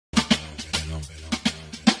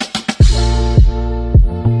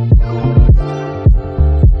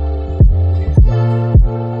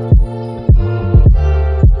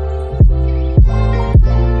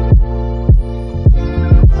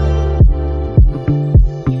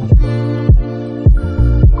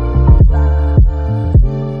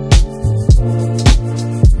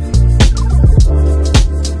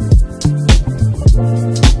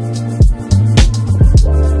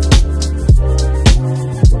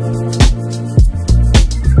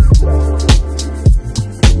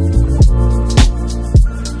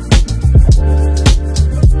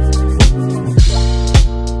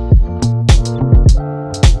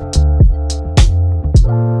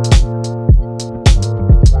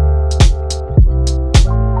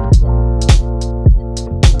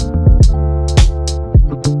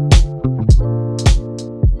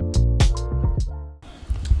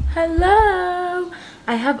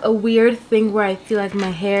weird thing where I feel like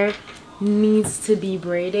my hair needs to be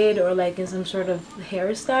braided or like in some sort of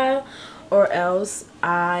hairstyle, or else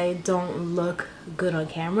I don't look good on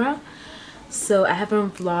camera. So I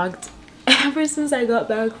haven't vlogged ever since I got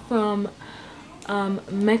back from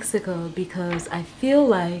Mexico, because I feel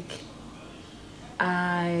like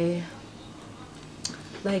I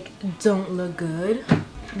don't look good.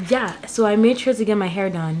 Yeah, so I made sure to get my hair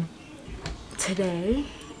done today,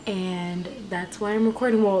 and that's why I'm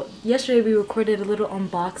recording. Well, yesterday we recorded a little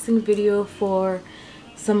unboxing video for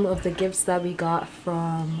some of the gifts that we got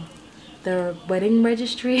from the wedding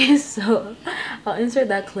registry. So I'll insert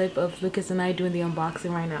that clip of Lucas and I doing the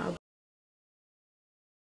unboxing right now.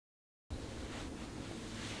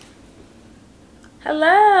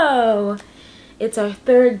 Hello! It's our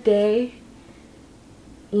third day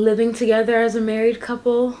living together as a married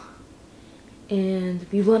couple, and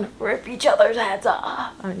we want to rip each other's heads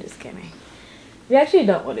off. I'm just kidding. We actually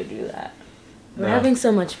don't want to do that. We're having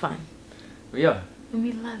so much fun. We are. And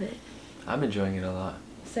we love it. I'm enjoying it a lot.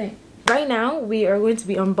 Same. Right now, we are going to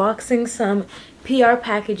be unboxing some PR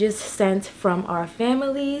packages sent from our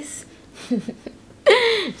families.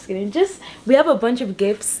 Just kidding. We have a bunch of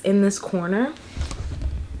gifts in this corner.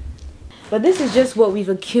 But this is just what we've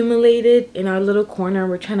accumulated in our little corner.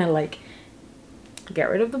 We're trying to like get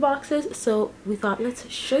rid of the boxes. So we thought, let's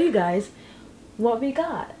show you guys what we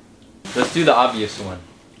got. Let's do the obvious one.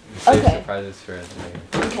 Save surprises for us later.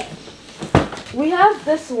 Okay. We have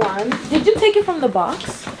this one. Did you take it from the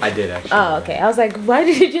box? I did actually. Oh, okay. I was like, why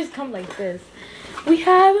did it just come like this? We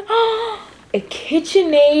have a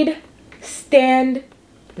KitchenAid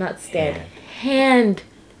hand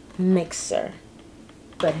mixer.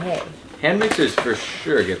 But hey. Hand mixers for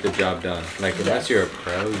sure get the job done. Like, unless you're a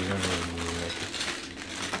pro, you don't really need like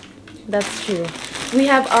it. That's true. We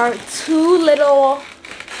have our two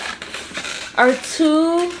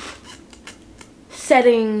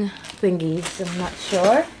setting thingies. I'm not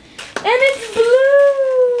sure. And it's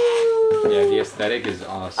blue! Yeah, the aesthetic is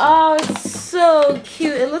awesome. Oh, it's so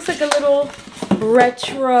cute. It looks like a little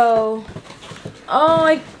retro. Oh,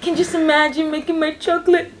 I can just imagine making my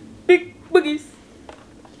chocolate big boogies.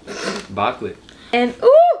 Chocolate. And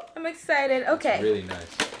ooh, I'm excited. Okay. It's really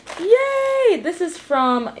nice. Yay! This is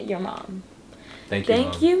from your mom. Thank you,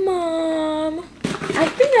 Thank you, Mom. I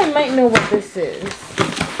think I might know what this is.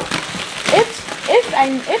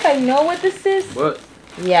 If I know what this is. What?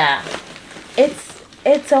 Yeah.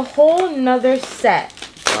 It's a whole nother set.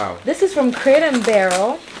 Wow. This is from Crate and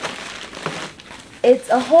Barrel. It's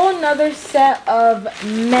a whole nother set of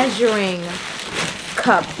measuring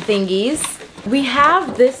cup thingies. We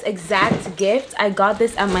have this exact gift. I got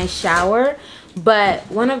this at my shower, but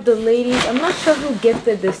one of the ladies, I'm not sure who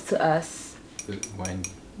gifted this to us.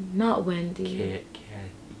 Wendy. Not Wendy. Cat.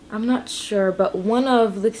 I'm not sure, but one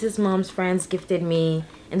of Lix's mom's friends gifted me,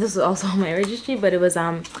 and this was also on my registry, but it was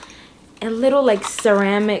a little like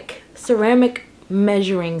ceramic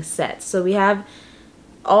measuring set. So we have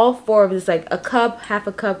all four of this, like a cup, half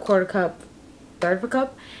a cup, quarter cup, third of a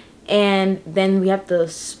cup. And then we have the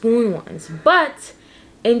spoon ones. But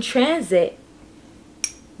in transit,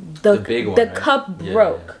 the cup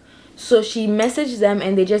broke. Yeah. So she messaged them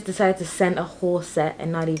and they just decided to send a whole set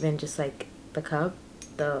and not even just like the cup,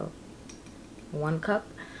 the one cup.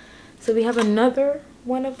 So we have another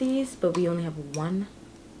one of these, but we only have one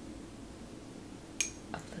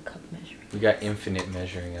of the cup measuring. We got infinite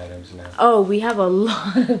measuring items now. Oh, we have a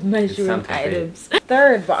lot of measuring items.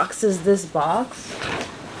 Third box is this box.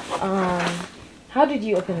 How did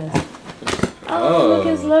you open this? Oh,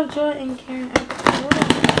 Lucas, Lovejoy, and Karen.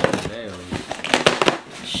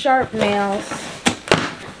 Sharp nails.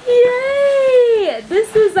 Yay!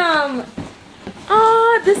 This is I'm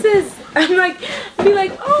like,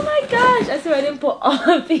 oh my gosh! I swear I didn't put all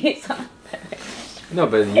of these on there. No,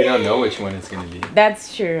 but you don't know which one it's gonna be.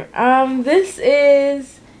 That's true. This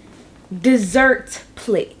is dessert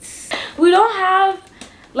plates. We don't have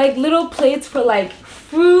like little plates for like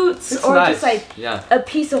fruits or just like a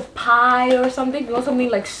piece of pie or something. We want something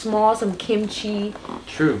like small, some kimchi.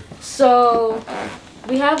 True. So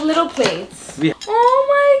we have little plates. Oh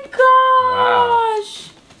my gosh!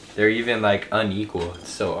 Wow. They're even like unequal. It's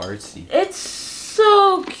so artsy. It's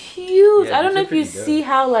so cute. Yeah, I don't know if you see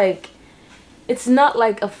how like it's not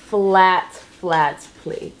like a flat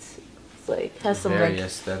plate. It's like has some very like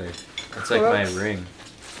aesthetic. It's like my ring.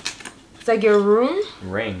 It's like your room?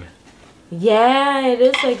 Ring. Yeah, it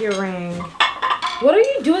is like your ring. What are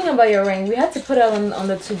you doing about your ring? We had to put it on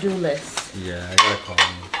the to-do list. Yeah, I gotta call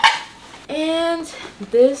him. And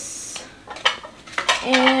this.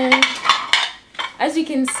 And as you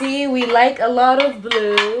can see, we like a lot of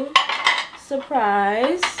blue.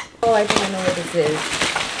 Surprise. Oh, I think I know what this is.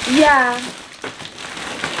 Yeah.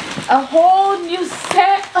 A whole new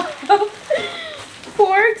set of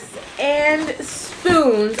forks and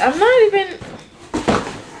spoons. I'm not even...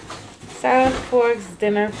 Salad forks,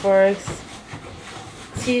 dinner forks,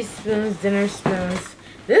 teaspoons, dinner spoons.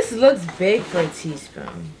 This looks big for a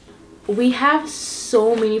teaspoon. We have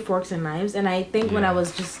so many forks and knives, and I think when I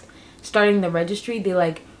was just starting the registry, they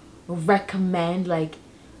like recommend like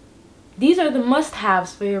these are the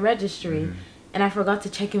must-haves for your registry. And I forgot to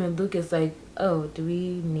check in with Lucas like, oh, do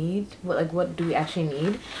we need what do we actually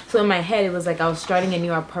need? So in my head it was like I was starting a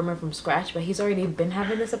new apartment from scratch, but he's already been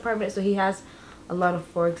having this apartment, so he has a lot of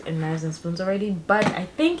forks and knives and spoons already. But I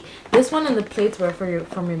think this one and the plates were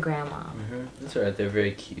from your grandma. That's alright, they're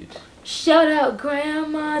very cute. Shout out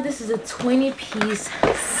grandma. This is a 20-piece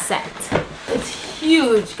set. It's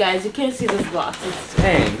huge, guys. You can't see this box.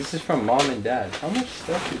 Dang, this is from mom and dad. How much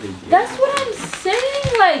stuff do they get? That's what I'm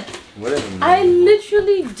saying. Like, I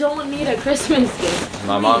literally don't need a Christmas gift.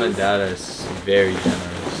 My mom and dad are very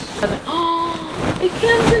generous. Oh, it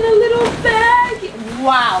comes in a little bag.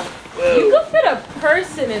 Wow. Whoa. You could fit a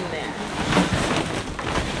person in there.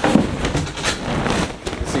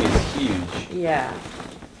 This thing is huge. Yeah.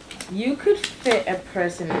 You could fit a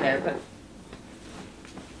person in there, but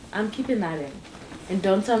I'm keeping that in. And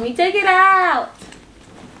don't tell me take it out.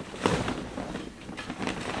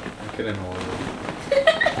 I couldn't hold it.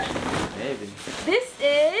 Maybe. This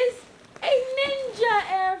is a Ninja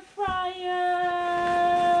air fryer.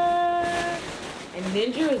 And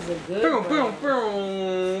Ninja is a good one.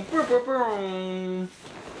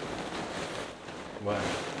 What?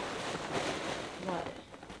 What?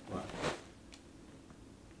 What?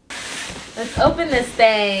 Let's open this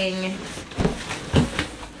thing.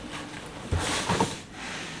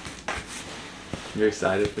 You're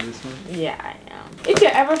excited for this one? Yeah, I am. If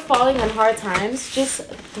you're ever falling on hard times, just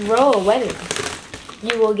throw a wedding.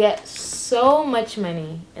 You will get so much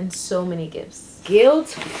money and so many gifts.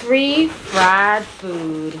 Guilt-free fried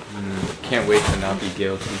food. Can't wait to not be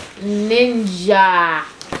guilty. Ninja.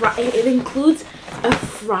 It includes a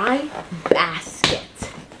fry basket.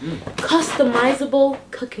 Customizable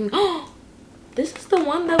cooking. Oh, this is the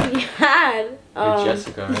one that we had. With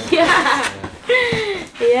Jessica, right? Yeah.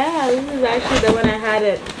 Yeah, this is actually the one I had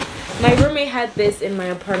it. My roommate had this in my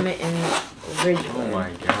apartment in Ridgewood. Oh my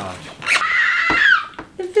gosh.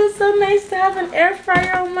 It feels so nice to have an air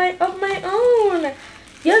fryer of my own.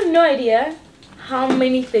 You have no idea how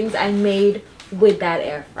many things I made with that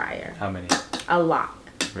air fryer. How many? A lot.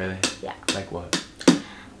 Really? Yeah. Like what?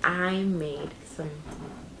 I made some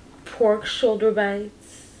pork shoulder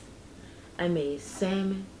bites. I made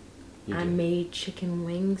salmon. I made chicken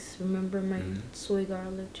wings. Remember my soy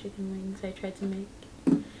garlic chicken wings I tried to make?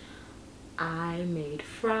 I made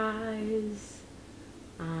fries.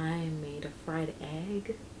 I made a fried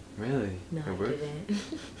egg. Really? No, I didn't.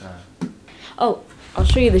 Oh, I'll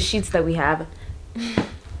show you the sheets that we have.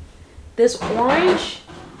 This orange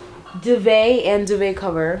duvet and duvet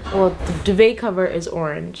cover. Well, the duvet cover is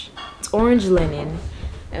orange. It's orange linen.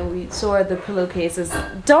 And so are the pillowcases.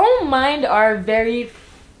 Don't mind our very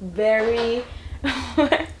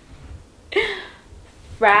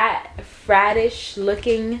fratish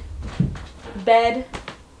looking bed.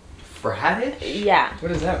 Fratish? Yeah. What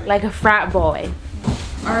does that mean? Like a frat boy.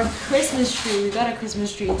 Our Christmas tree. We got a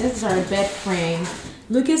Christmas tree. This is our bed frame.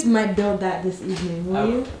 Lucas might build that this evening. Will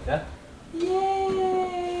you? Yeah.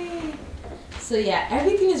 Yay! So yeah,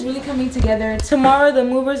 everything is really coming together. Tomorrow the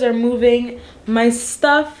movers are moving my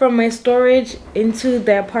stuff from my storage into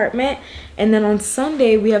the apartment. And then on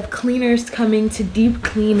Sunday we have cleaners coming to deep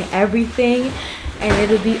clean everything. And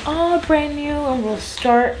it'll be all brand new and we'll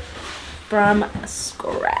start from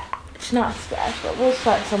scratch. Not scratch, but we'll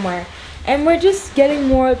start somewhere. And we're just getting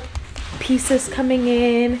more pieces coming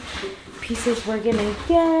in. Pieces we're gonna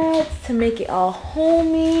get to make it all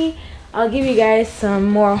homey. I'll give you guys some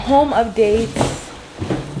more home updates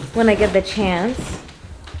when I get the chance.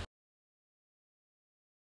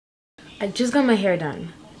 I just got my hair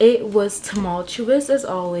done. It was tumultuous as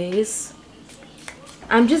always.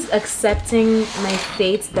 I'm just accepting my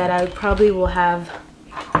fate that I probably will have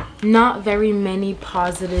not very many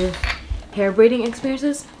positive hair braiding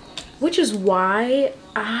experiences, which is why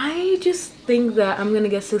I just think that I'm gonna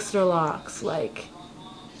get sister locks. Like,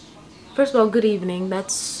 first of all, good evening.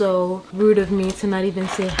 That's so rude of me to not even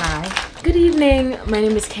say hi. Good evening. My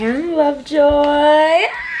name is Karen Lovejoy.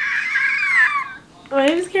 My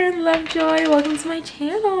name is Karen Lovejoy. Welcome to my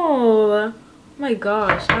channel. Oh my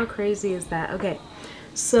gosh, how crazy is that? Okay,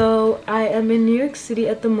 so I am in New York City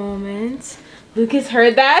at the moment. Lucas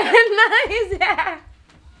heard that. Nice.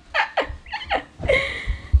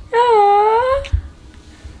 Aww.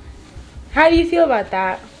 How do you feel about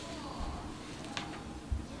that?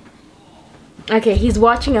 Okay, he's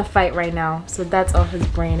watching a fight right now, so that's all his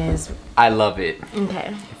brain is. I love it. Okay.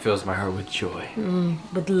 It fills my heart with joy.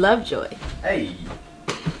 With love joy. Hey.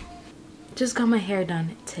 Just got my hair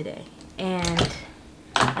done today, and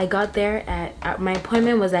I got there at my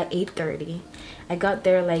appointment was at 8:30. I got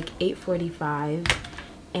there like 8:45,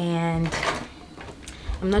 and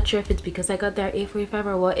I'm not sure if it's because I got there at 8:45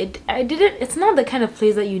 or what. It's not the kind of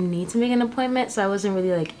place that you need to make an appointment, so I wasn't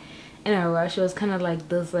really like in a rush. It was kind of like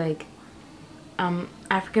those like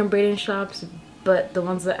African braiding shops, but the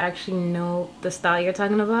ones that actually know the style you're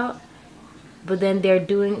talking about. But then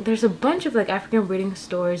there's a bunch of like African braiding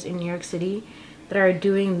stores in New York City that are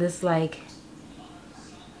doing this like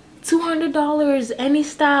 $200, any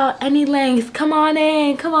style, any length, come on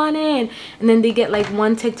in, and then they get like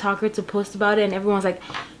one TikToker to post about it, and everyone's like,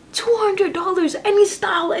 $200, any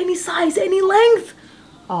style, any size, any length.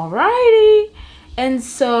 Alrighty. And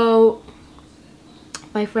so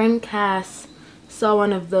my friend Cass saw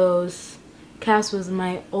one of those. Cass was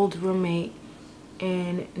my old roommate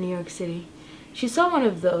in New York City. She saw one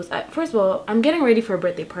of those. First of all, I'm getting ready for a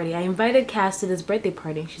birthday party. I invited Cass to this birthday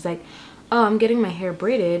party. She's like, oh, I'm getting my hair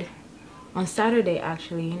braided on Saturday,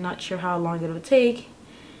 actually. Not sure how long it'll take,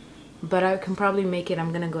 but I can probably make it.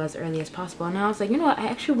 I'm gonna go as early as possible. And I was like, you know what, I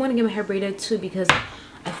actually want to get my hair braided too, because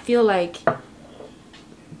I feel like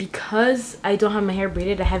because I don't have my hair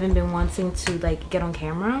braided, I haven't been wanting to like get on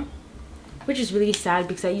camera, which is really sad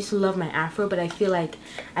because I used to love my afro, but I feel like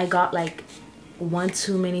I got like one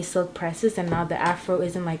too many silk presses, and now the afro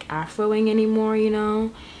isn't like afroing anymore, you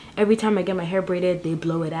know. Every time I get my hair braided, they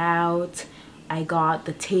blow it out. I got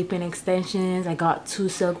the tape-in extensions, I got 2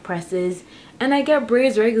 silk presses, and I get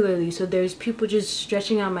braids regularly, so there's people just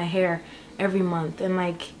stretching out my hair every month. And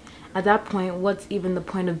like at that point, what's even the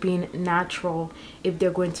point of being natural if they're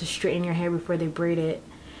going to straighten your hair before they braid it?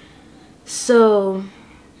 So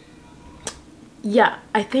yeah,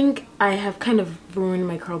 I think I have kind of ruined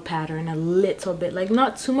my curl pattern a little bit, like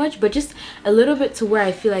not too much, but just a little bit, to where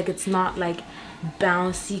I feel like it's not like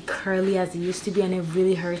bouncy curly as it used to be, and it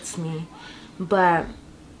really hurts me. But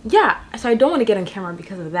yeah, so I don't want to get on camera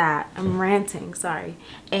because of that. I'm ranting, sorry.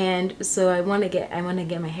 And so I want to get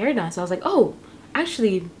my hair done. So I was like, oh,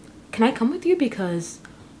 actually, can I come with you, because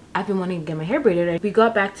I've been wanting to get my hair braided. We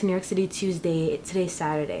got back to New York City Tuesday. Today's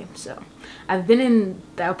Saturday, so I've been in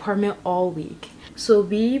the apartment all week. So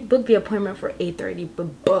we booked the appointment for 8:30,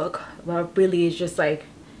 but really it's just like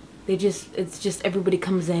it's just everybody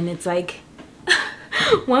comes in. It's like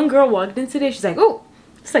one girl walked in today, she's like, oh,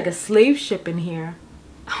 it's like a slave ship in here.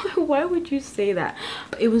 Why would you say that?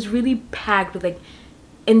 But it was really packed with like,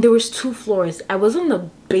 and there was 2 floors. I was on the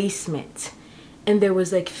basement, and there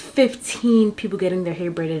was like 15 people getting their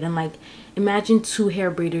hair braided, and like imagine 2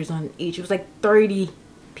 hair braiders on each. It was like 30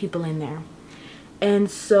 people in there.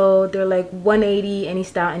 And so they're like 180, any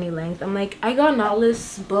style, any length. I'm like, I got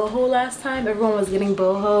knotless boho last time. Everyone was getting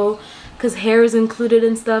boho because hair is included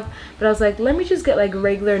and stuff, but I was like, let me just get like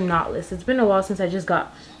regular knotless. It's been a while since I just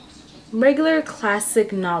got regular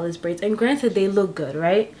classic knotless braids, and granted they look good,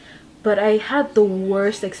 right? But I had the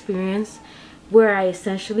worst experience where I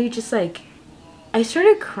essentially just like, I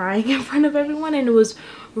started crying in front of everyone, and it was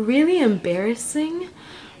really embarrassing.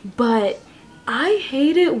 But I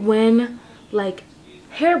hate it when like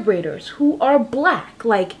hair braiders who are black,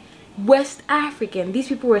 like West African, these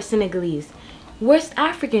people were Senegalese, West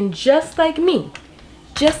African, just like me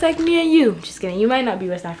and you. Just kidding, you might not be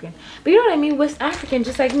West African, but you know what I mean, West African,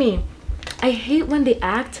 just like me. I hate when they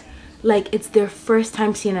act like it's their first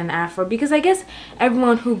time seeing an afro, because I guess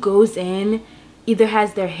everyone who goes in either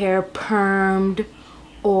has their hair permed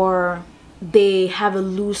or they have a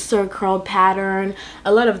looser curl pattern.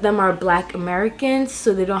 A lot of them are Black Americans,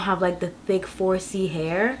 so they don't have like the thick 4C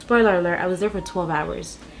hair. Spoiler alert, I was there for 12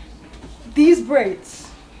 hours. These braids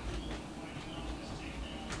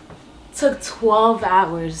took 12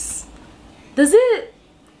 hours. Does it?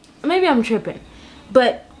 Maybe I'm tripping,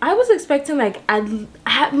 but I was expecting like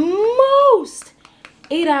at most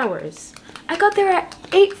 8 hours. I got there at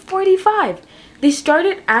 8:45. They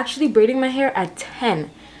started actually braiding my hair at 10.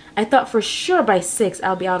 I thought for sure by 6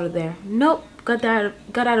 I'll be out of there. Nope, got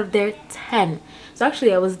out of there 10. So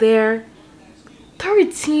actually I was there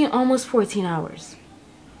 13, almost 14 hours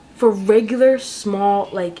for regular small,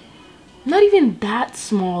 like not even that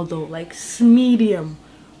small though, like medium,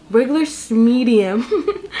 regular medium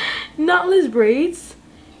knotless braids.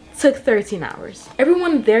 Took 13 hours.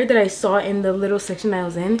 Everyone there that I saw in the little section I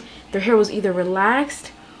was in, their hair was either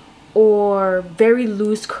relaxed or very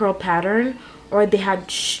loose curl pattern, or they had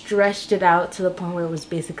stretched it out to the point where it was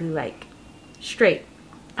basically like straight.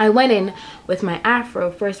 I went in with my afro,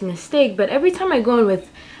 first mistake, but every time I go in with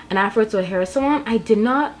an afro to a hair salon, I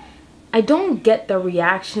don't get the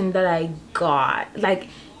reaction that I got. Like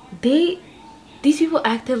these people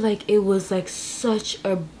acted like it was like such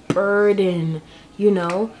a burden, you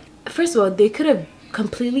know. First of all, they could have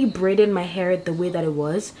completely braided my hair the way that it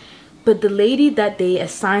was, but the lady that they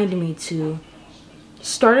assigned me to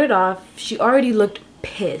started off, she already looked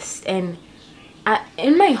pissed, and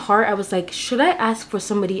in my heart I was like, should I ask for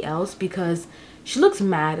somebody else, because she looks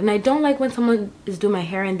mad, and I don't like when someone is doing my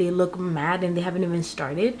hair and they look mad and they haven't even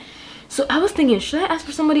started. So I was thinking, should I ask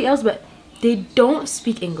for somebody else? But they don't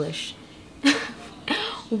speak English.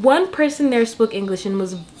 One person there spoke English and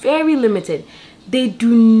was very limited. They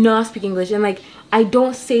do not speak English, and like, I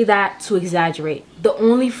don't say that to exaggerate. The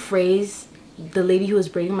only phrase the lady who was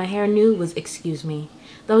braiding my hair knew was "excuse me."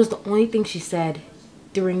 That was the only thing she said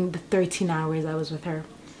during the 13 hours I was with her.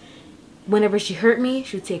 Whenever she hurt me,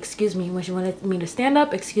 she would say "excuse me." When she wanted me to stand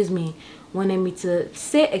up, "excuse me." Wanted me to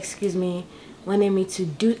sit, "excuse me." Wanted me to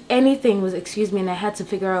do anything was "excuse me," and I had to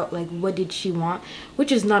figure out like what did she want,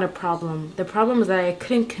 which is not a problem. The problem is that I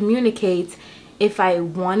couldn't communicate if I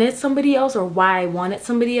wanted somebody else or why I wanted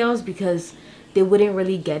somebody else, because they wouldn't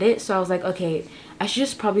really get it. So I was like, okay, I should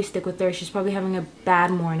just probably stick with her. She's probably having a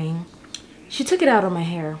bad morning. She took it out on my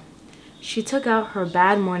hair. She took out her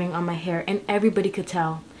bad morning on my hair, and everybody could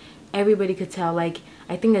tell. Everybody could tell. Like,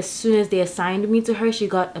 I think as soon as they assigned me to her, she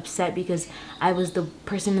got upset because I was the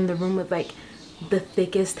person in the room with like the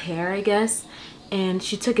thickest hair, I guess. And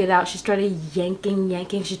she took it out. She started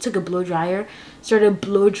yanking. She took a blow dryer, started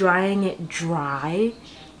blow drying it dry,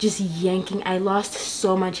 just yanking. I lost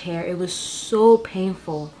so much hair. It was so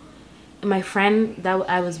painful. And my friend that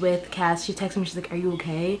I was with, Cass, she texted me. She's like, "Are you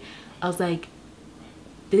okay?" I was like,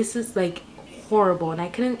 "This is like horrible." And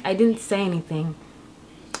I didn't say anything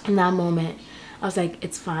in that moment. I was like,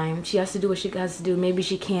 "It's fine. She has to do what she has to do. Maybe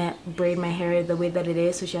she can't braid my hair the way that it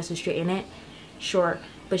is, so she has to straighten it." Sure.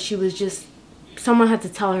 But she was just, someone had to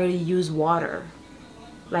tell her to use water.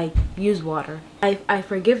 Like, use water. I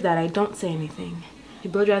forgive that. I don't say anything. She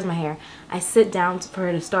blow dries my hair. I sit down for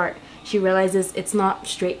her to start. She realizes it's not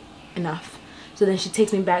straight enough. So then she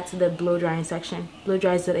takes me back to the blow drying section. Blow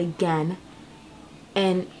dries it again.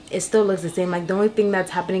 And it still looks the same. Like, the only thing that's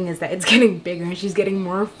happening is that it's getting bigger, and she's getting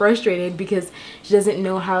more frustrated because she doesn't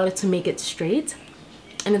know how to make it straight.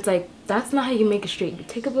 And it's like, that's not how you make it straight. You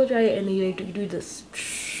take a blow dryer and then you do this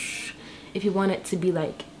if you want it to be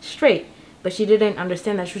like straight. But she didn't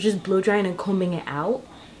understand that. She was just blow drying and combing it out,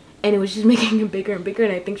 and it was just making it bigger and bigger,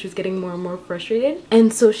 and I think she was getting more and more frustrated.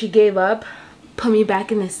 And so she gave up, put me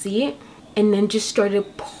back in the seat, and then just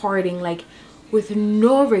started parting, like, with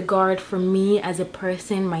no regard for me as a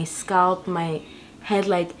person, my scalp, my head,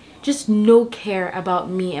 like, just no care about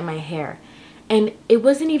me and my hair. And it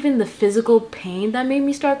wasn't even the physical pain that made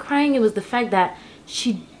me start crying. It was the fact that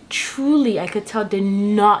she truly, I could tell, did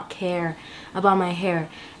not care about my hair.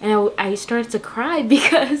 And I started to cry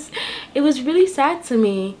because it was really sad to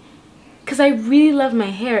me, because I really love my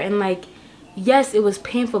hair. And like, yes, it was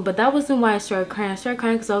painful, but that wasn't why I started crying. I started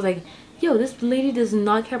crying because I was like, yo, this lady does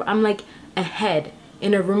not care. I'm like a head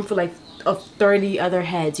in a room for like of 30 other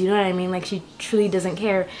heads, you know what I mean? Like, she truly doesn't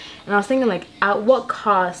care. And I was thinking, like, at what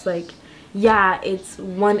cost? Like, yeah, it's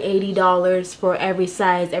 $180 for every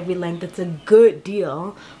size, every length. It's a good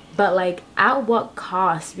deal, but like, at what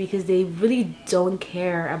cost? Because they really don't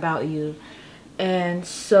care about you. And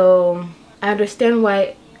so I understand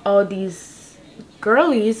why all these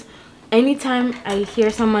girlies, anytime I hear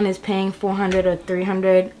someone is paying 400 or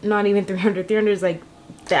 300, not even 300, 300 is like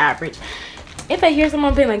the average. If I hear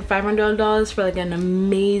someone paying like $500 for like an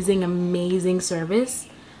amazing service,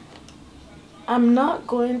 I'm not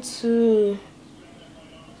going to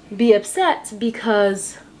be upset,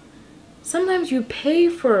 because sometimes you pay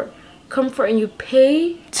for comfort and you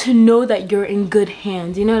pay to know that you're in good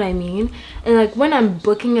hands, you know what I mean? And like, when I'm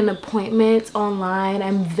booking an appointment online,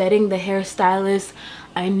 I'm vetting the hairstylist,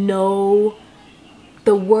 I know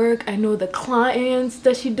the work, I know the clients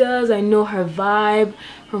that she does, I know her vibe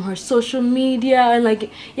from her social media, and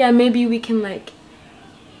like, yeah, maybe we can like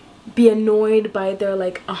be annoyed by their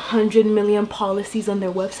like 100 million policies on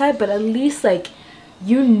their website, but at least like,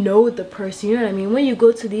 you know the person, you know what I mean? When you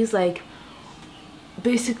go to these like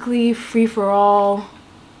basically free-for-all,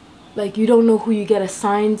 like, you don't know who you get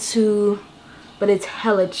assigned to, but it's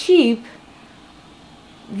hella cheap,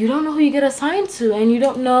 you don't know who you get assigned to, and you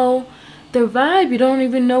don't know their vibe, you don't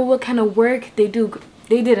even know what kind of work they do.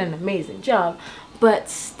 They did an amazing job, but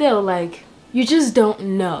still, like, you just don't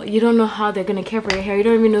know. You don't know how they're gonna care for your hair. You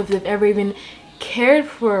don't even know if they've ever even cared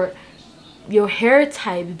for your hair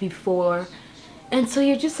type before, and so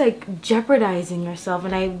you're just like jeopardizing yourself.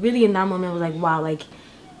 And I really in that moment was like, wow, like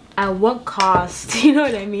at what cost? You know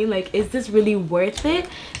what I mean? Like, is this really worth it?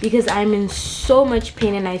 Because I'm in so much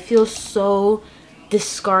pain and I feel so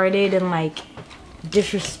discarded and like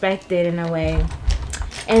disrespected in a way.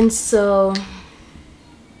 And so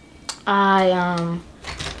I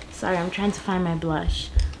sorry, I'm trying to find my blush.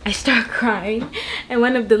 I start crying, and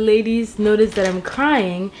one of the ladies noticed that I'm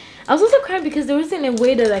crying. I was also crying because there wasn't a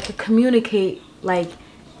way that I could communicate like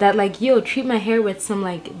that, like, yo, treat my hair with some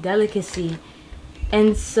like delicacy.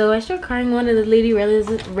 And so I start crying. One of the lady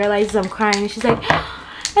realizes I'm crying, and she's like,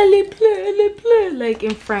 elle pleure, like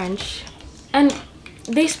in French. And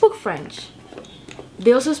they spoke French.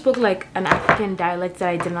 They also spoke like an African dialect that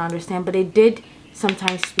I did not understand, but they did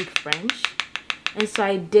sometimes speak French. And so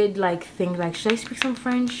I did like think like, should I speak some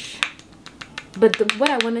French? But what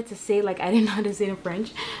I wanted to say, like, I didn't know how to say it in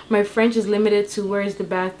French. My French is limited to where's the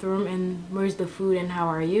bathroom and where's the food and how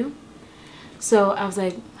are you. So I was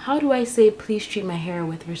like, how do I say please treat my hair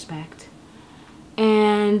with respect?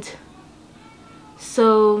 And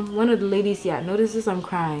so one of the ladies, yeah, notices I'm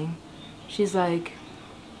crying. She's like,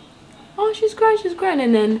 oh, she's crying.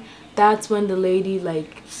 And then that's when the lady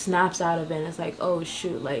like snaps out of it and it's like, oh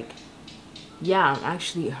shoot, like, yeah, I'm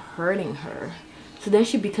actually hurting her. So then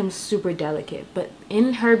she becomes super delicate. But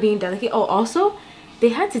in her being delicate, oh, also they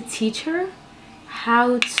had to teach her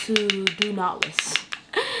how to do knotless.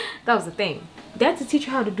 That was the thing. They had to teach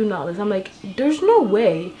her how to do knotless. I'm like, there's no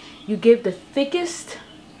way you give the thickest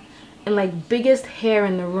and like biggest hair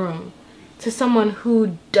in the room to someone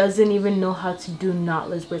who doesn't even know how to do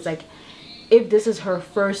knotless. But it's like, if this is her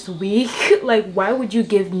first week, like, why would you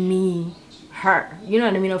give me her? You know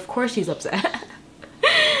what I mean? Of course she's upset.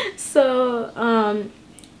 So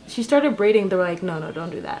she started braiding. They were like, no, don't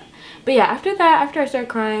do that. But yeah, after that, after I started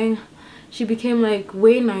crying, she became like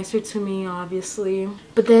way nicer to me, obviously.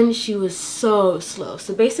 But then she was so slow.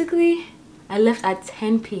 So basically I left at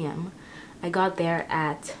 10 p.m. I got there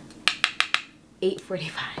at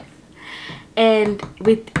 8:45. And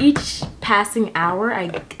with each passing hour,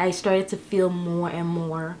 I started to feel more and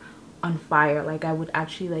more on fire. Like I would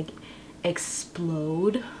actually like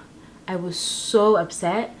explode. I was so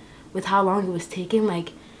upset with how long it was taking.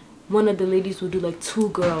 Like, one of the ladies would do like 2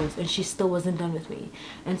 girls and she still wasn't done with me.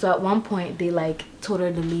 And so at one point they like told her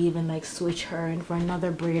to leave and like switch her in for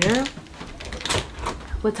another braider.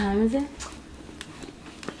 What time is it?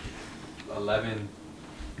 11:30.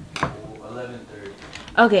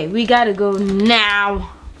 Okay, we gotta go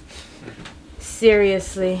now.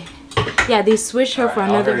 Seriously. Yeah, they switched her for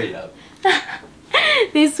another. Hurry up.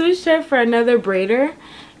 They switched her for another braider,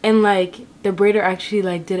 and like the braider actually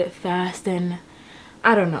like did it fast, and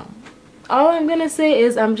I don't know. All I'm gonna say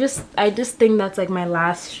is I just think that's like my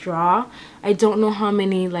last straw. I don't know how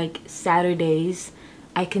many like Saturdays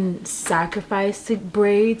I can sacrifice to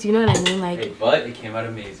braids, you know what I mean? Like, hey, but it came out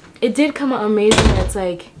amazing. It did come out amazing. It's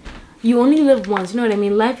like, you only live once, you know what I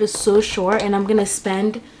mean? Life is so short, and I'm gonna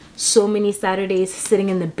spend so many Saturdays sitting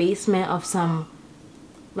in the basement of some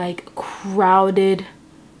like crowded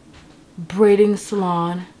braiding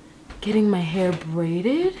salon getting my hair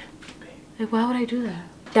braided. Like, why would I do that?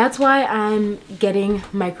 That's why I'm getting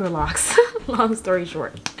micro locks. Long story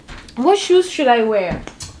short. What shoes should I wear?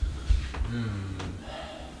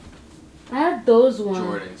 I have those ones.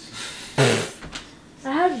 Jordans.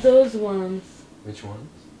 I have those ones. Which ones?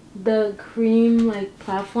 The cream like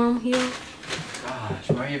platform heel. Gosh,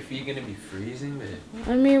 why are your feet gonna be freezing, babe?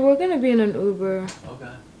 I mean, we're gonna be in an Uber.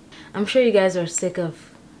 Okay. I'm sure you guys are sick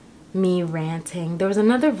of me ranting. There was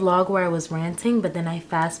another vlog where I was ranting, but then I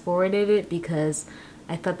fast forwarded it because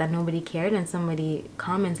I thought that nobody cared, and somebody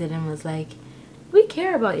commented and was like, we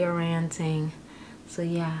care about your ranting. So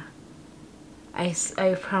yeah, I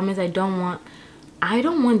promise I don't want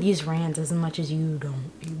these rants as much as you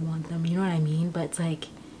want them, you know what I mean? But it's like,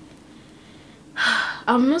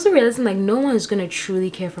 I'm also realizing like no one is gonna truly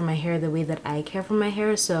care for my hair the way that I care for my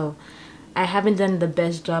hair. So I haven't done the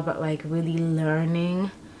best job at like really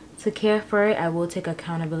learning to care for it. I will take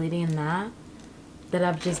accountability in that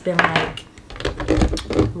I've just been like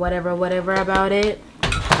whatever about it,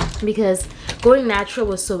 because going natural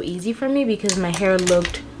was so easy for me because my hair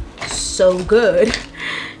looked so good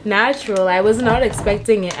natural. I was not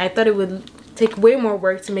expecting it. I thought it would take way more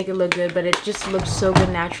work to make it look good, but it just looked so good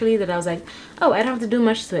naturally that I was like, oh, I don't have to do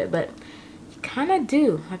much to it. But kind of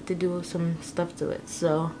do have to do some stuff to it.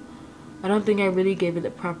 So I don't think I really gave it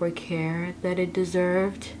the proper care that it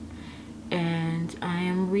deserved, and I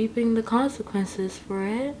am reaping the consequences for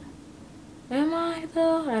it. Am I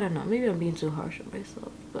though? I don't know, maybe I'm being too harsh on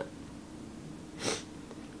myself, but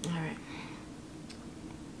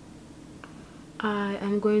I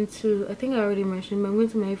am going to, I think I already mentioned, but I'm going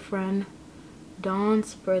to my friend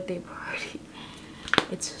Dawn's birthday party.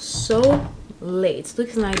 It's so late.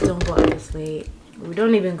 Lucas and I don't go out this late. We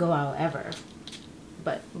don't even go out ever.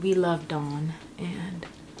 But we love Dawn, and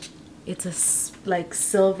it's a like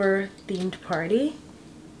silver themed party.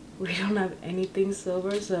 We don't have anything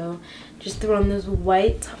silver, so just threw on this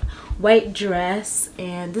white dress,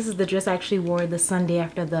 and this is the dress I actually wore the Sunday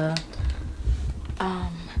after the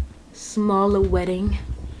smaller wedding,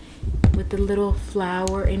 with the little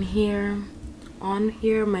flower in here, on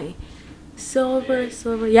here, my silver.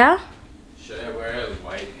 Yeah? Should I wear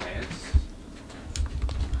white pants?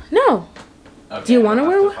 No. Okay, Do you want to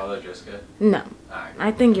wear white? Follow Jessica? No. Right.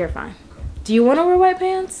 I think you're fine. Do you want to wear white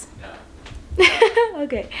pants? No.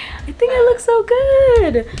 Okay. I think I look so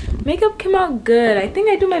good. Makeup came out good. I think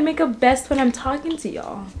I do my makeup best when I'm talking to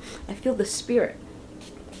y'all. I feel the spirit.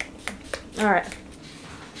 Alright.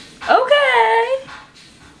 Okay.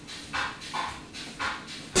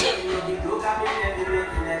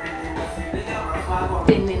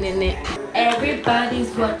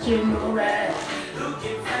 Everybody's watching, alright.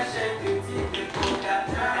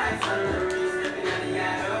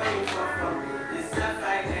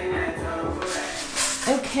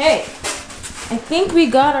 Okay, I think we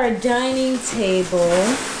got our dining table.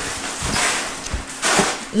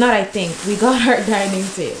 Not I think, we got our dining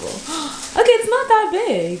table. Okay, it's not that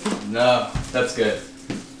big. No, that's good.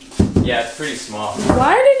 Yeah, it's pretty small.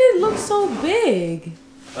 Why did it look so big?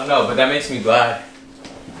 I don't know, but that makes me glad.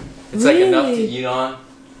 It's really? Like enough to eat on,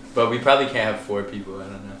 but we probably can't have 4 people, I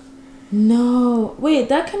don't know. No, wait,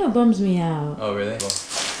 that kind of bums me out. Oh, really? Well,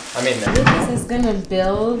 I mean, Lucas is gonna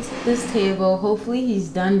build this table. Hopefully he's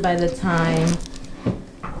done by the time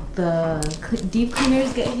the deep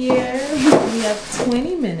cleaners get here. We have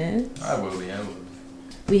 20 minutes. I will be.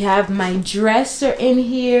 We have my dresser in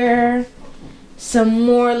here. Some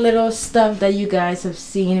more little stuff that you guys have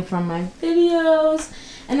seen from my videos.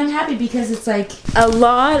 And I'm happy because it's like a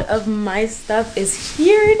lot of my stuff is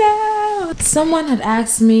here now. Someone had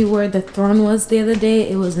asked me where the throne was the other day.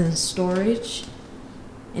 It was in storage.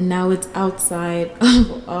 And now it's outside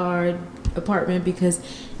of our apartment because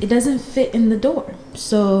it doesn't fit in the door.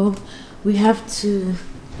 So we have to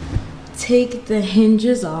take the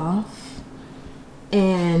hinges off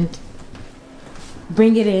and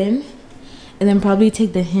bring it in, and then probably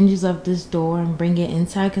take the hinges of this door and bring it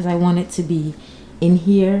inside because I want it to be in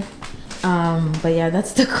here. But yeah,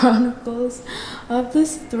 that's the chronicles of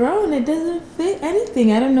this throne. It doesn't fit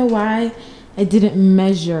anything. I don't know why I didn't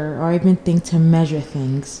measure or even think to measure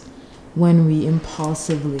things when we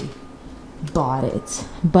impulsively bought it.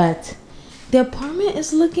 But the apartment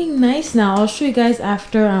is looking nice now. I'll show you guys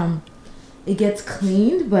after it gets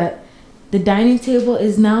cleaned, but the dining table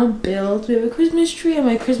is now built. We have a Christmas tree and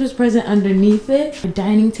my Christmas present underneath it. The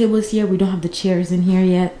dining table is here. We don't have the chairs in here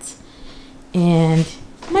yet. And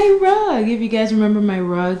my rug, if you guys remember my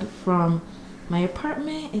rug from my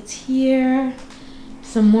apartment, it's here.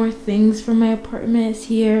 Some more things from my apartment is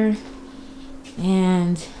here.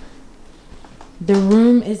 And the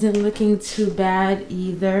room isn't looking too bad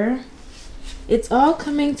either. It's all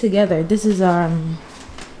coming together. This is the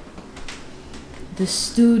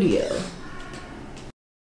studio.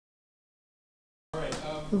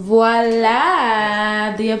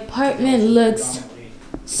 Voila! The apartment looks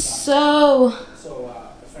so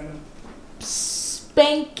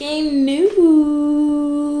spanking new.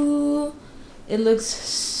 It looks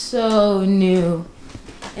so new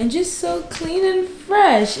and just so clean and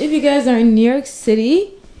fresh. If you guys are in New York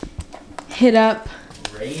City, hit up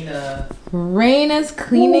Raina's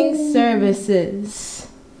cleaning services.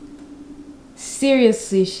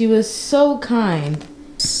 Seriously, she was so kind,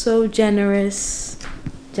 so generous.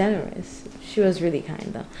 She was really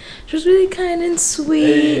kind though. She was really kind and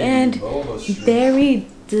sweet and very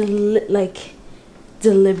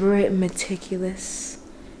deliberate, meticulous,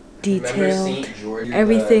 detailed.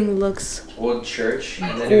 Everything looks old church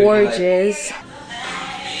gorgeous.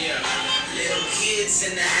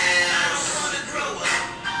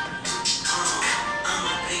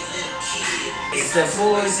 It's the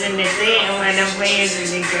boys in the day when the boys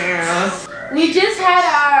and the girls. We just had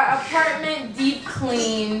our apartment deep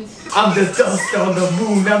cleaned. I'm the dust on the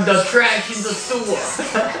moon, I'm the trash in the sewer.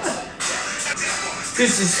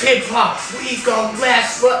 This is hip hop, we gon'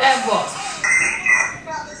 last forever.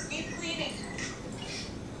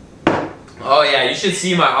 Oh yeah, you should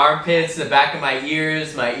see my armpits, the back of my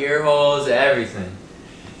ears, my ear holes, everything.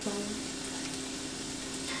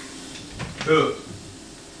 Who?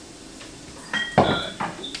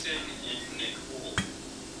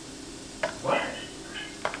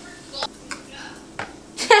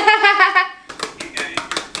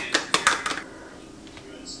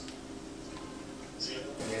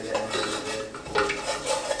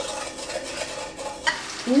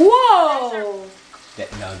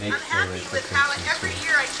 make I'm sure happy they with cook how some every food.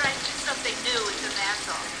 year I try to do something new with the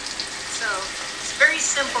mantle. So it's very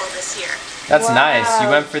simple this year. That's nice. You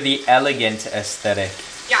Wow. went for the elegant aesthetic.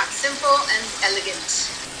 Yeah, simple and elegant.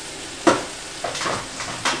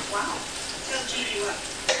 Wow. Tell Gigi what.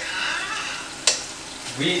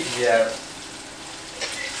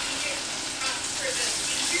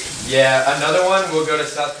 Yeah, another one, we'll go to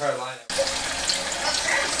South Carolina.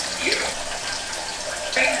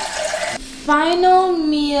 Final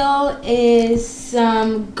meal is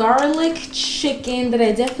some garlic chicken that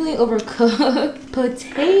I definitely overcooked.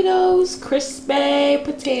 Potatoes, crispy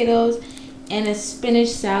potatoes, and a spinach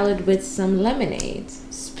salad with some lemonade.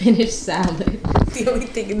 Spinach salad. The only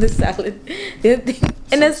thing in the salad. The other thing,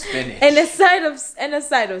 Spinach. and a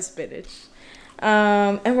side of spinach.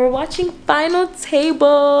 And we're watching Final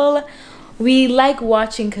Table. We like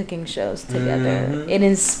watching cooking shows together. It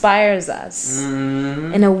inspires us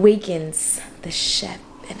and awakens the chef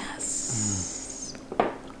in us.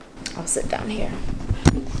 I'll sit down here.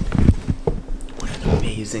 What an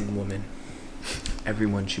amazing woman.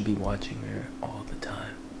 Everyone should be watching her all the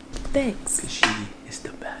time. Thanks. Because she is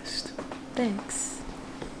the best. Thanks.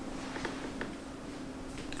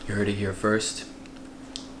 You heard it here first.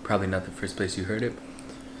 Probably not the first place you heard it.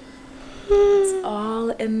 It's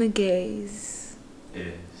all in the gaze. It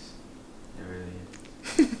is. It really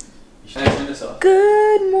is. Should I turn this off?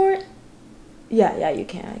 Good morning. Yeah, you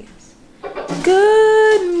can, I guess.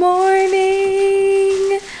 Good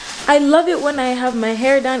morning. I love it when I have my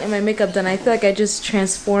hair done and my makeup done. I feel like I just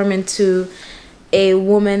transform into a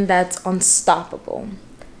woman that's unstoppable.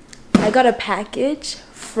 I got a package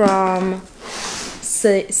from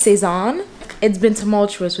Sézane. It's been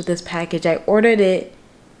tumultuous with this package. I ordered it.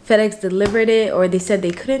 FedEx delivered it, or they said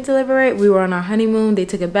they couldn't deliver it. We were on our honeymoon. They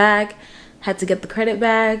took it back. Had to get the credit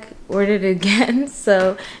back. Ordered it again.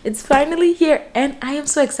 So it's finally here, and I am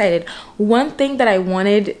so excited. One thing that I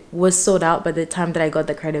wanted was sold out by the time that I got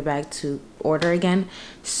the credit back to order again.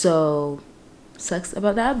 So sucks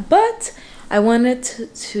about that, but I wanted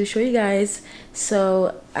to show you guys.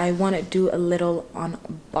 So I want to do a little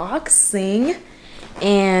unboxing,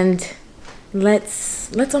 and let's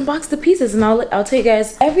unbox the pieces, and I'll tell you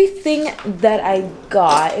guys everything that I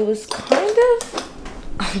got. It was kind of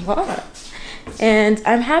a lot, and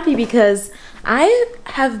I'm happy because I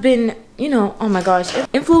have been, you know, oh my gosh,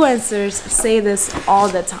 influencers say this all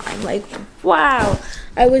the time, like, wow,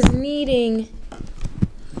 I was needing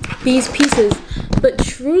these pieces, but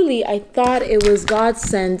truly I thought it was God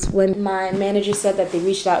sent when my manager said that they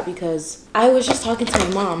reached out, because I was just talking to my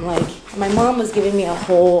mom. Like, my mom was giving me a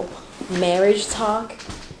whole marriage talk,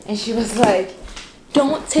 and she was like,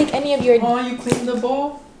 don't take any of your You cleaned the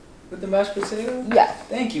bowl with the mashed potato? yeah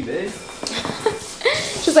Thank you, babe.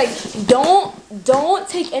 she's like, don't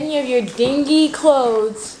take any of your dingy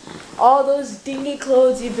clothes, all those dingy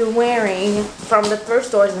clothes you've been wearing from the thrift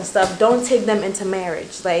stores and stuff, don't take them into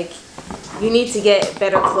marriage. Like, you need to get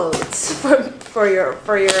better clothes for your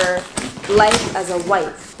life as a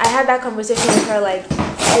wife. I had that conversation with her like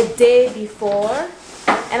a day before,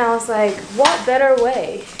 and I was like, what better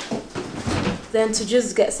way than to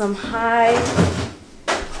just get some high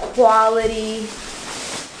quality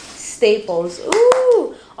staples.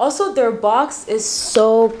 Ooh! Also, their box is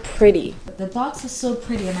so pretty. The box is so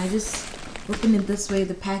pretty, and I just opened it this way.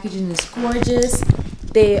 The packaging is gorgeous.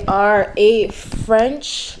 They are a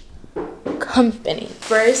French company.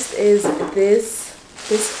 First is this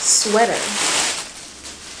sweater.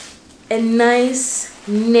 A nice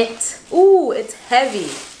knit. Ooh, it's heavy.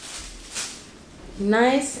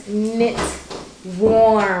 Nice knit,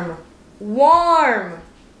 warm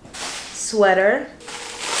sweater.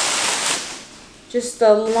 Just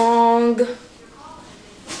a long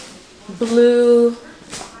blue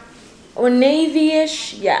or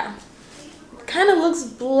navy-ish, yeah. Kind of looks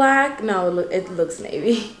black. No, it looks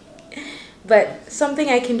navy. But something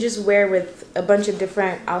I can just wear with a bunch of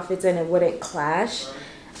different outfits and it wouldn't clash.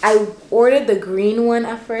 I ordered the green one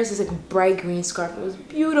at first. It's like a bright green scarf. It was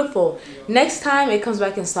beautiful. Next time it comes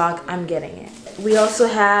back in stock, I'm getting it. We also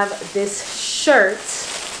have this shirt.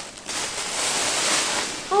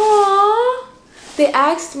 Aww. They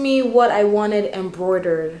asked me what I wanted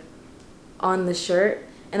embroidered on the shirt,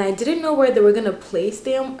 and I didn't know where they were gonna place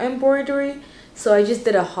the embroidery, so I just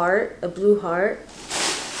did a heart, a blue heart.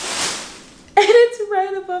 And it's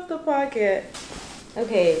right above the pocket.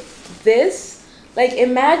 Okay, this, like,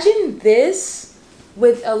 imagine this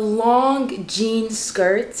with a long jean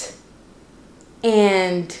skirt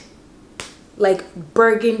and like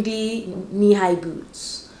burgundy knee-high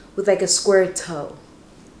boots with like a square toe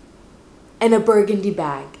and a burgundy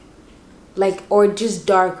bag, like, or just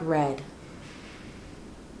dark red.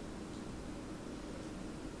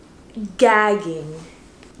 gagging.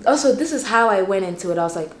 Also, this is how I went into it. I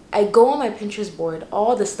was like, I go on my Pinterest board,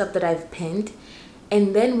 all the stuff that I've pinned,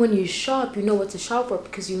 and then when you shop, you know what to shop for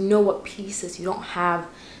because you know what pieces you don't have.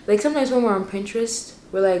 Like sometimes when we're on Pinterest,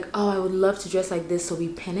 we're like, oh, I would love to dress like this, so we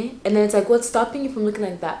pin it. And then it's like, what's stopping you from looking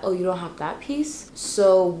like that? Oh, you don't have that piece.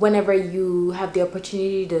 So whenever you have the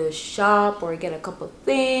opportunity to shop or get a couple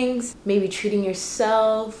things, maybe treating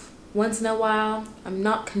yourself once in a while. I'm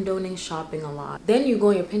not condoning shopping a lot. Then you go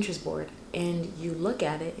on your Pinterest board and you look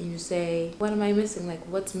at it and you say, what am I missing? Like,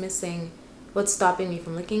 what's missing? What's stopping me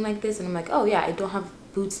from looking like this? And I'm like, oh yeah, I don't have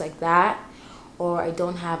boots like that, or I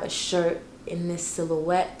don't have a shirt in this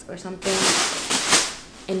silhouette or something.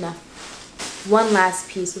 Enough. One last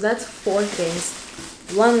piece. So that's 4 things.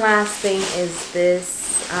 One last thing is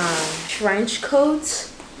this trench coat.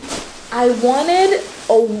 I wanted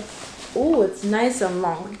a, oh, it's nice and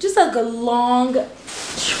long, just like a long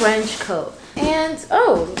trench coat. And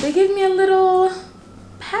oh, they gave me a little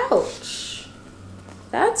pouch.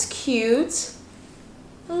 That's cute.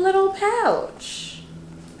 A little pouch.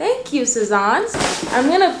 Thank you, Sézane. I'm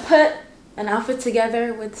gonna put an outfit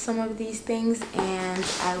together with some of these things and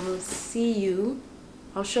I will see you.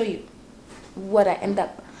 I'll show you what I end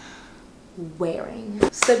up wearing.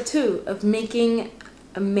 Step 2 of making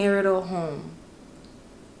a marital home.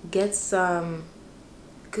 Get some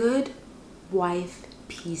good wife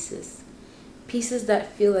pieces. Pieces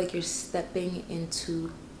that feel like you're stepping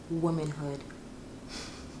into womanhood.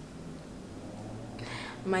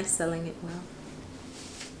 Am I selling it well?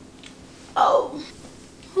 Oh,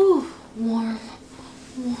 whew, warm,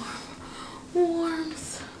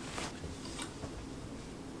 warmth.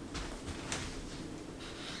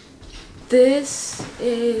 This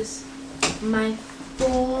is my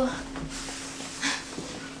full, I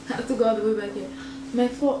have to go all the way back here. My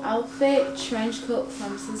full outfit, trench coat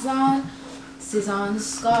from Sézane, Sézane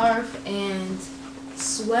scarf and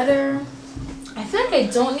sweater. I feel like I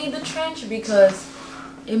don't need the trench because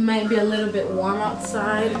it might be a little bit warm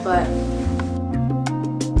outside, but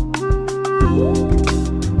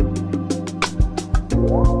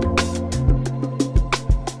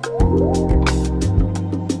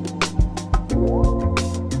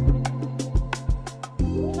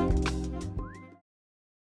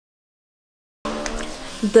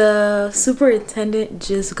the superintendent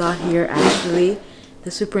just got here, actually,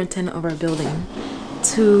 the superintendent of our building,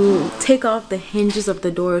 to take off the hinges of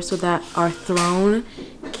the door so that our throne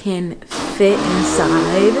can fit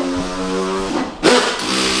inside.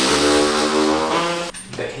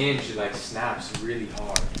 The hinge like snaps really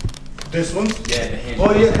hard. This one? Yeah, the hinge.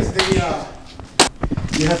 Oh yeah, because they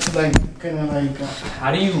you have to like kind of like.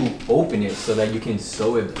 How do you open it so that you can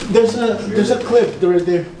sew it? There's a clip right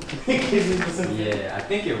there. Yeah, I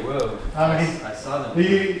think it will. I saw them.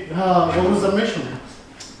 What was the measurement?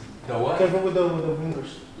 The what? Careful with the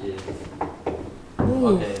fingers. Yeah.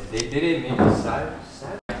 Okay, they did it maybe side.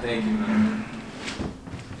 Thank you, man.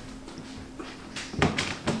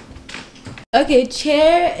 Okay,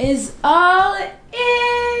 chair is all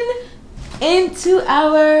into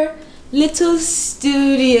our little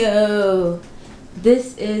studio.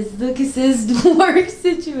 This is Lucas's work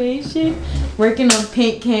situation, working on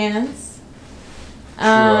paint cans.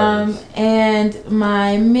 And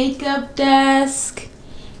my makeup desk,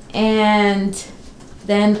 and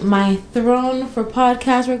then my throne for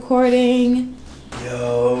podcast recording.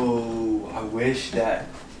 Yo, I wish that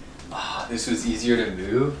this was easier to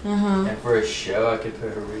move, and for a show I could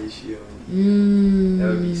put a ratio in. That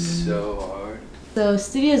would be so hard. So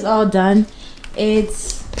studio is all done.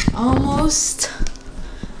 It's almost,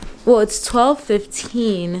 well, it's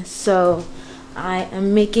 12:15, so I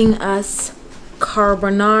am making us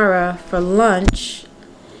carbonara for lunch.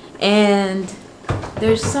 And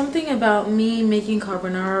there's something about me making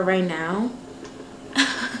carbonara right now,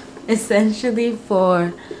 essentially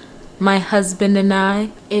for my husband and I,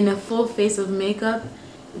 in a full face of makeup,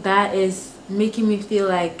 that is making me feel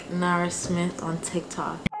like Nara Smith on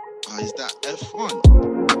TikTok. Is that F1?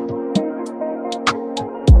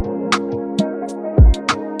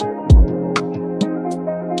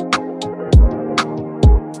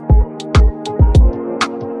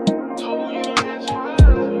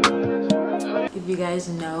 If you guys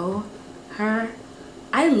know her,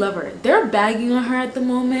 I love her. They're bagging on her at the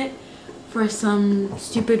moment for some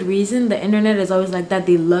stupid reason. The internet is always like that.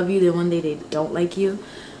 They love you, then one day they don't like you.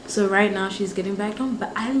 So right now she's getting backed on,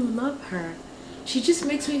 but I love her. She just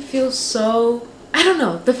makes me feel so, I don't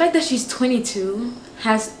know, the fact that she's 22,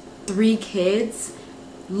 has 3 kids,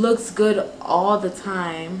 looks good all the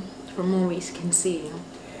time from what we can see,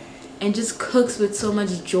 and just cooks with so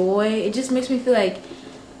much joy. It just makes me feel like,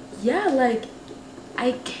 yeah, like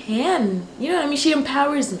I can. You know what I mean? She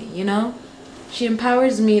empowers me, you know? She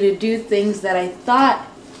empowers me to do things that I thought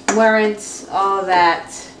weren't all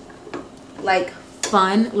that, like,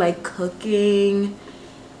 fun, like cooking.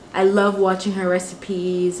 I love watching her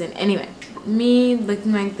recipes. And anyway, me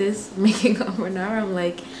looking like this, making over Nara, I'm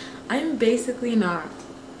like, I'm basically Nara.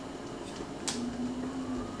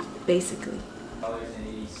 Basically.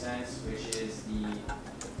 $80, which is the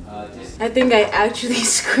I think I actually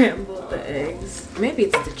scrambled the eggs. Maybe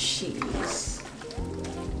it's the cheese.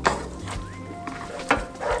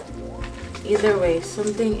 Either way,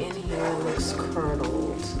 something in here looks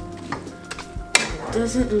curdled. It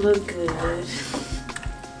doesn't look good.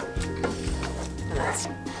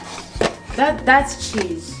 That's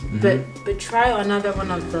cheese. But try another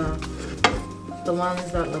one of the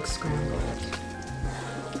ones that look scrambled.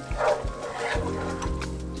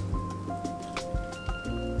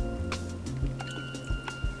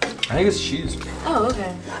 I think it's cheese. Oh,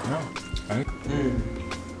 okay. No.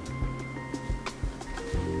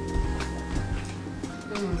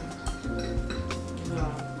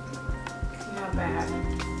 Not bad.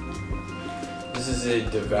 This is a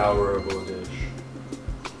devourable dish.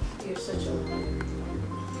 You're such a...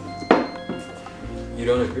 You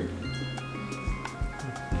don't agree?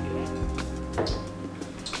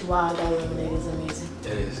 Wow, that lemonade is amazing.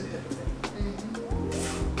 It is.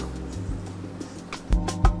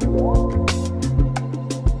 Mm-hmm.